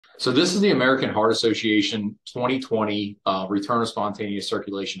So this is the American Heart Association 2020 return of spontaneous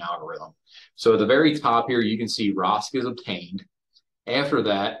circulation algorithm. So at the very top here, you can see ROSC is obtained. After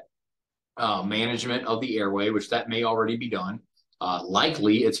that, management of the airway, which that may already be done.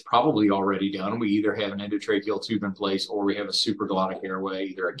 Likely, it's probably already done. We either have an endotracheal tube in place or we have a supraglottic airway,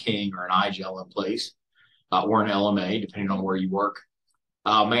 either a King or an iGel in place, or an LMA, depending on where you work.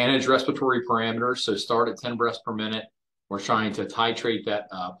 Manage respiratory parameters. So start at 10 breaths per minute. We're trying to titrate that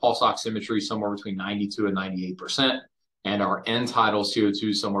pulse oximetry somewhere between 92 and 98%, and our end tidal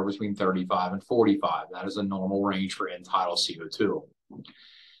CO2 somewhere between 35 and 45. That is a normal range for end tidal CO2.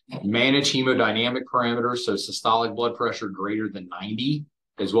 Manage hemodynamic parameters, so systolic blood pressure greater than 90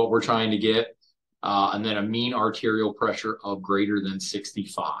 is what we're trying to get, and then a mean arterial pressure of greater than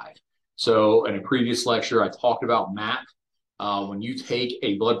 65. So in a previous lecture, I talked about MAP. When you take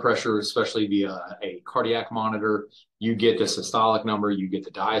a blood pressure, especially via a cardiac monitor, you get the systolic number, you get the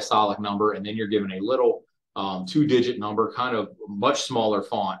diastolic number, and then you're given a little two-digit number, kind of much smaller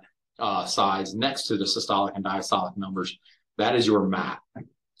font size next to the systolic and diastolic numbers. That is your MAP.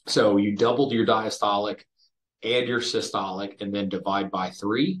 So you doubled your diastolic, add your systolic, and then divide by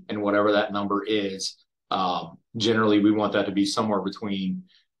 3. And whatever that number is, generally we want that to be somewhere between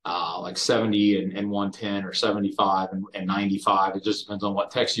like 70 and 110 or 75 and 95. It just depends on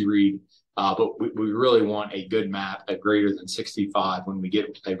what text you read. But we really want a good MAP at greater than 65 when we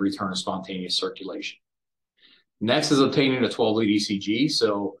get a return of spontaneous circulation. Next is obtaining a 12-lead ECG.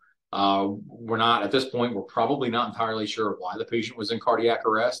 So we're not, at this point, we're probably not entirely sure why the patient was in cardiac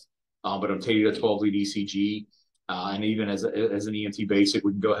arrest, but obtaining a 12-lead ECG. And even as an EMT basic,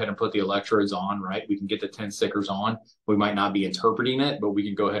 we can go ahead and put the electrodes on, right? We can get the 10 stickers on. We might not be interpreting it, but we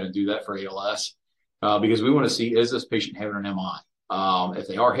can go ahead and do that for ALS because we want to see, is this patient having an MI? If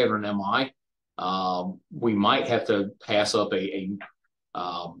they are having an MI, we might have to pass up a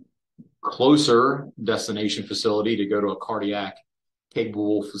closer destination facility to go to a cardiac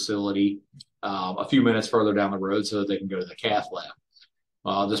capable facility a few minutes further down the road so that they can go to the cath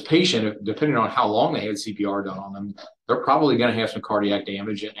lab. This patient, depending on how long they had CPR done on them, they're probably going to have some cardiac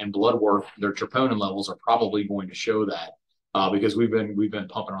damage, and blood work, their troponin levels are probably going to show that because we've been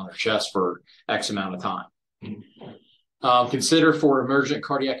pumping on their chest for X amount of time. Consider for emergent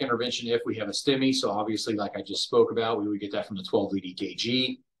cardiac intervention if we have a STEMI. So obviously, like I just spoke about, we would get that from the 12-lead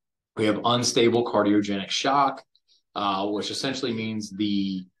EKG. We have unstable cardiogenic shock, which essentially means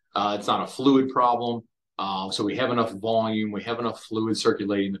it's not a fluid problem. So we have enough volume, we have enough fluid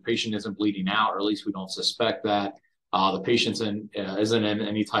circulating. The patient isn't bleeding out, or at least we don't suspect that. The patient isn't in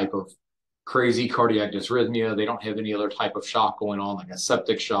any type of crazy cardiac dysrhythmia. They don't have any other type of shock going on, like a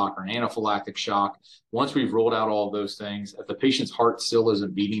septic shock or an anaphylactic shock. Once we've ruled out all of those things, if the patient's heart still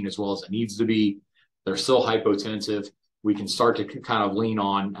isn't beating as well as it needs to be, they're still hypotensive, we can start to kind of lean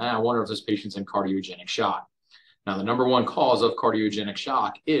on, I wonder if this patient's in cardiogenic shock. Now, the number one cause of cardiogenic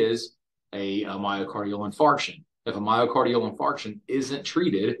shock is a myocardial infarction. If a myocardial infarction isn't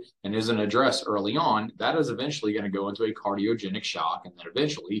treated and isn't addressed early on, that is eventually going to go into a cardiogenic shock and then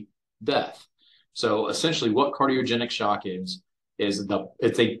eventually death. So essentially what cardiogenic shock is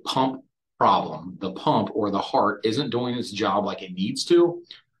it's a pump problem. The pump or the heart isn't doing its job like it needs to.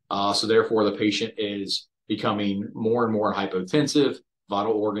 So therefore the patient is becoming more and more hypotensive.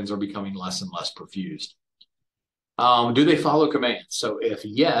 Vital organs are becoming less and less perfused. Do they follow commands? So if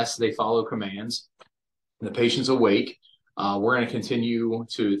yes, they follow commands, the patient's awake, we're going to continue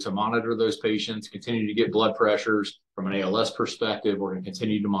to monitor those patients, continue to get blood pressures from an ALS perspective. We're going to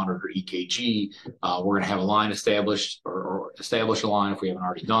continue to monitor EKG. We're going to have a line established or establish a line if we haven't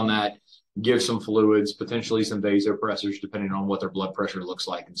already done that, give some fluids, potentially some vasopressors, depending on what their blood pressure looks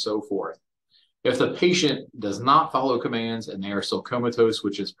like and so forth. If the patient does not follow commands and they are still comatose,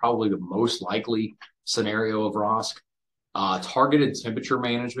 which is probably the most likely scenario of ROSC, targeted temperature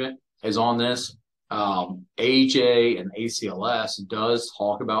management is on this. AHA and ACLS does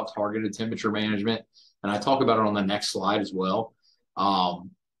talk about targeted temperature management, and I talk about it on the next slide as well.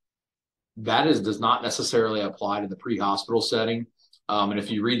 That does not necessarily apply to the pre-hospital setting. And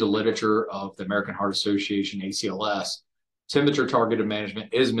if you read the literature of the American Heart Association, ACLS, temperature targeted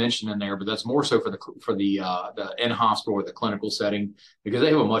management is mentioned in there, but that's more so for the in-hospital or the clinical setting because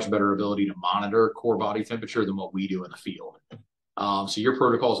they have a much better ability to monitor core body temperature than what we do in the field. So your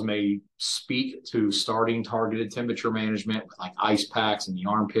protocols may speak to starting targeted temperature management with like ice packs in the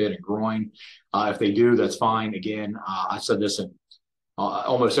armpit and groin. If they do, that's fine. Again, I've said this in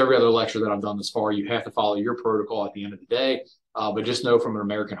almost every other lecture that I've done this far. You have to follow your protocol at the end of the day, but just know from an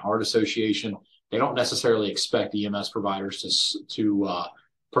American Heart Association, they don't necessarily expect EMS providers to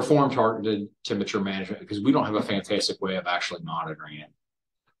perform targeted temperature management because we don't have a fantastic way of actually monitoring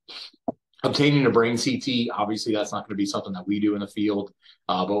it. Obtaining a brain CT, obviously that's not going to be something that we do in the field,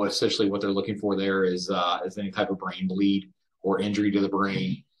 but essentially what they're looking for there is any type of brain bleed or injury to the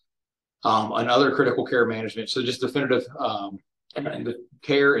brain. Another critical care management, so just definitive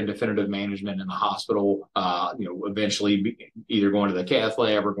care and definitive management in the hospital, eventually either going to the cath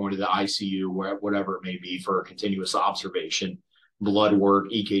lab or going to the ICU, whatever it may be, for continuous observation, blood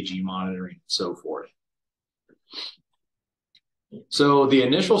work, EKG monitoring, and so forth. So the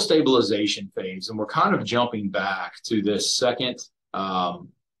initial stabilization phase, and we're kind of jumping back to this second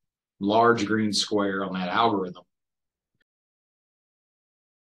large green square on that algorithm.